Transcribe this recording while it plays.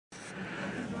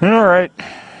Alright.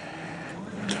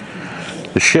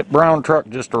 The shit brown truck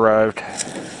just arrived.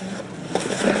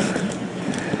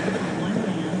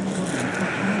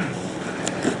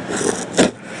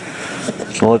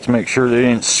 So let's make sure they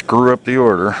didn't screw up the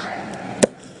order.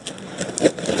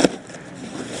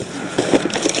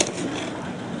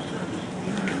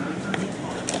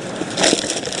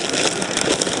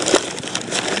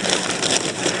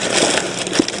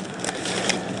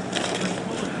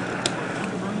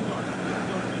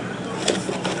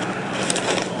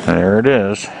 There it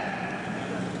is.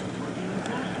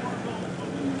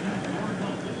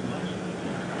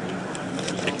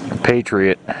 A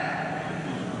Patriot.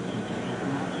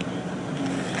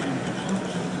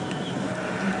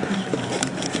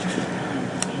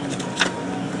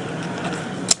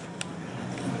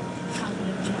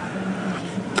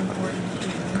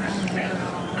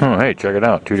 Oh, hey, check it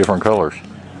out. 2 different colors.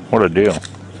 What a deal.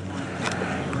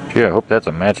 Gee, I hope that's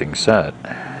a matching set.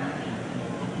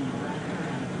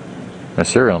 The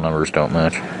serial numbers don't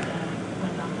match.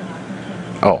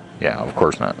 Oh, yeah, of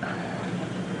course not.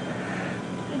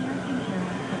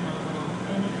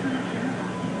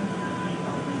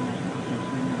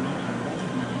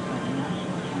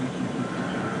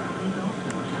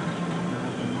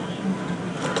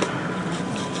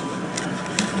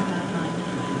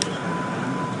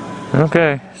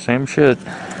 Okay, same shit.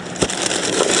 Let's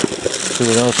see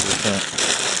what else we got.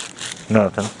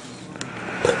 Nothing.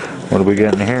 What do we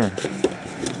got in here?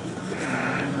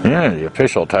 Yeah, the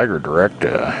official Tiger Direct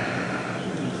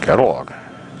catalog.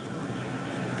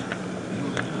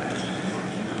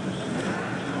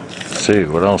 Let's see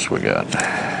what else we got.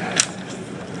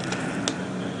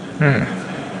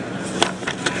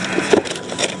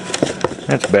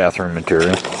 That's bathroom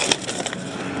material.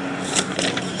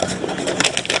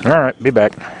 Alright, be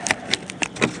back.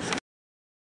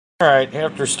 Alright,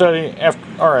 after studying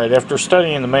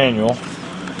the manual,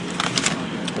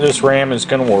 this RAM is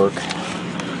going to work.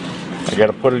 I got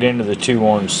to put it into the 2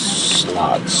 orange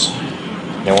slots.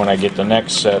 Then when I get the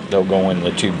next set, they'll go in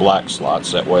the 2 black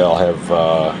slots. That way I'll have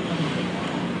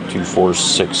 2, 4,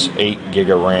 6, 8 gig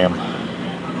of RAM.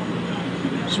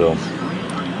 So,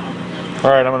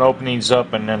 alright, I'm going to open these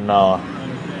up and then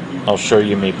I'll show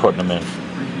you me putting them in.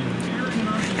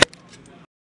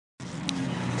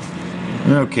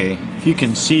 Okay, if you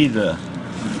can see the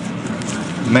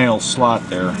male slot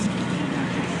there,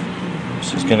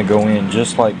 this is going to go in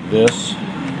just like this.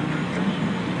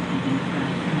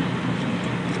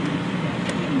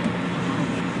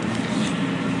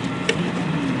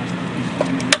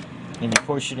 And you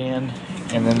push it in,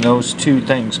 and then those 2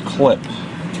 things clip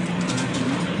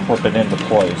it into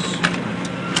place.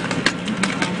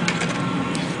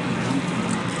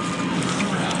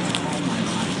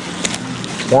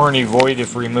 Warranty void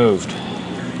if removed.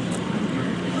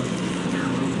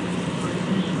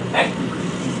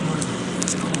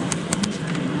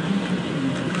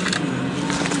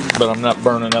 But I'm not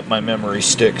burning up my memory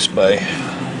sticks by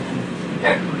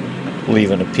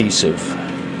leaving a piece of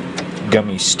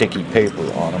gummy sticky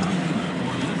paper on them.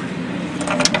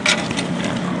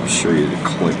 I'll show you the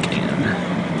click in.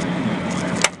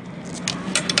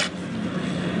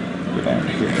 Go down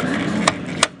here.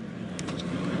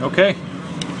 Okay.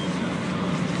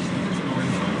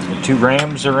 The 2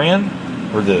 RAMs are in,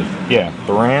 or the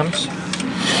RAMs.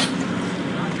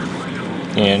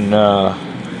 And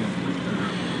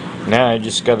now I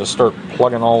just got to start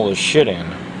plugging all this shit in.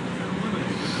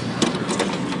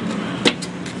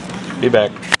 Be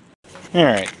back.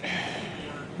 Alright.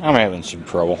 I'm having some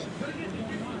trouble.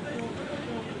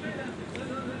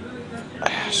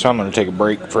 So I'm going to take a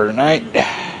break for tonight.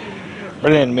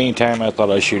 But in the meantime, I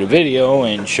thought I'd shoot a video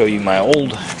and show you my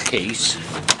old case.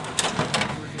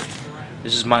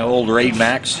 This is my old Raid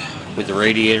Max with the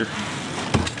radiator.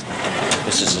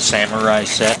 This is a Samurai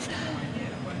set.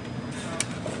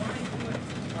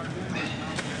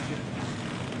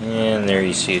 And there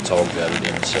you see it's all gutted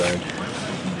inside.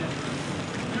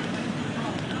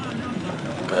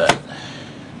 But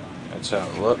that's how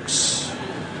it looks.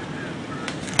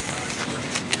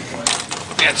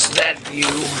 That's that view.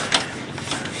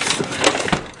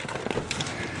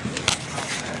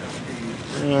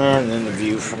 And then the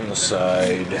view from the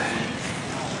side.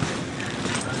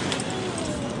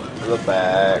 The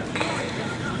back.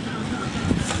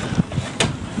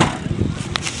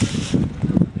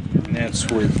 And that's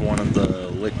with one of the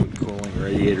liquid cooling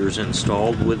radiators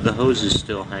installed with the hoses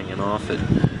still hanging off it.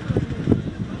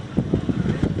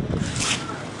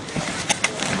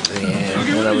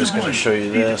 And I was going to show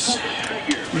you this.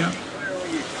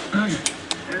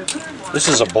 This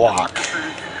is a block.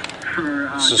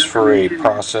 This is for a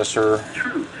processor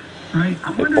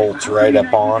It bolts right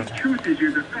up on,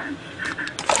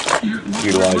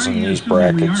 utilizing these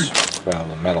brackets, well,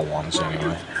 the metal ones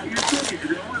anyway.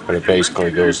 But it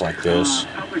basically goes like this,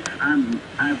 and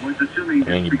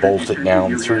then you bolt it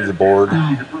down through the board,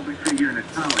 and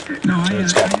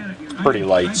it's got pretty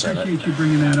lights in it. I appreciate you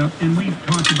bringing that up, and we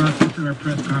talked about this at our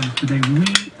press conference today. We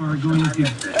are going to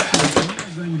get to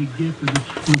the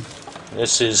truth.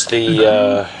 This is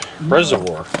the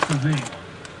reservoir.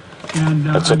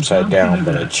 That's upside down,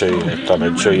 but I thought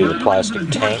I'd show you the plastic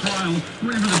tank.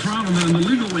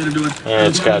 And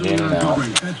it's got in and out.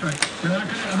 That's right.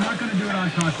 I'm not going to do it on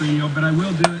talk radio, but I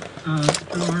will do it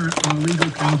through our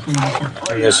legal counsel.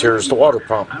 And this here's the water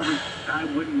pump. I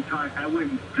wouldn't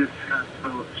discuss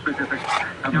specifics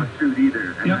about suit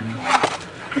either.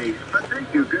 Case. But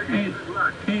thank you. Good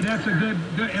luck. Hey, that's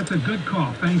a good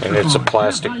call. Thanks. And it's a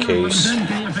plastic case,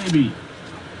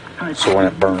 so when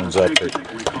it burns up, it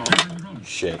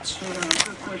shits.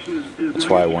 That's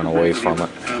why I went away from it.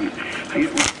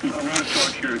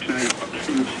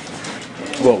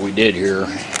 What we did here,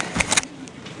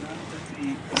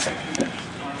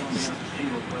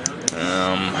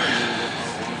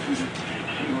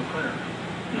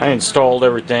 I installed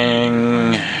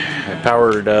everything, I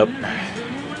powered it up.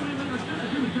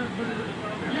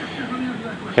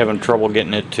 Having trouble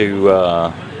getting it to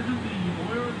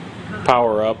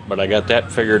power up, but I got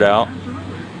that figured out.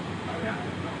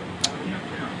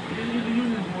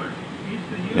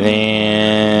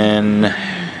 Then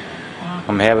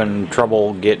I'm having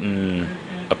trouble getting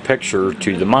a picture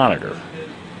to the monitor.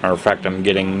 Matter of fact, I'm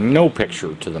getting no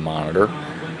picture to the monitor.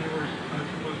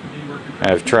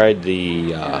 I've tried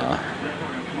the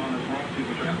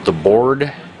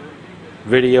board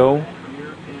video,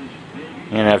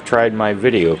 and I've tried my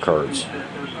video cards.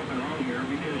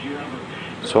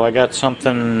 So I got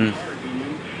something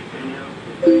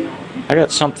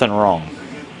wrong.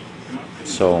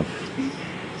 So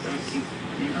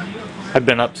I've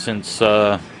been up since 2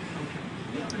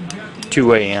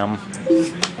 a.m.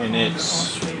 and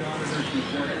it's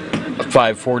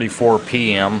 5:44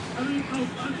 p.m.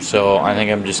 So I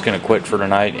think I'm just going to quit for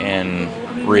tonight and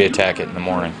reattack it in the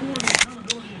morning.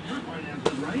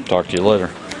 Talk to you later.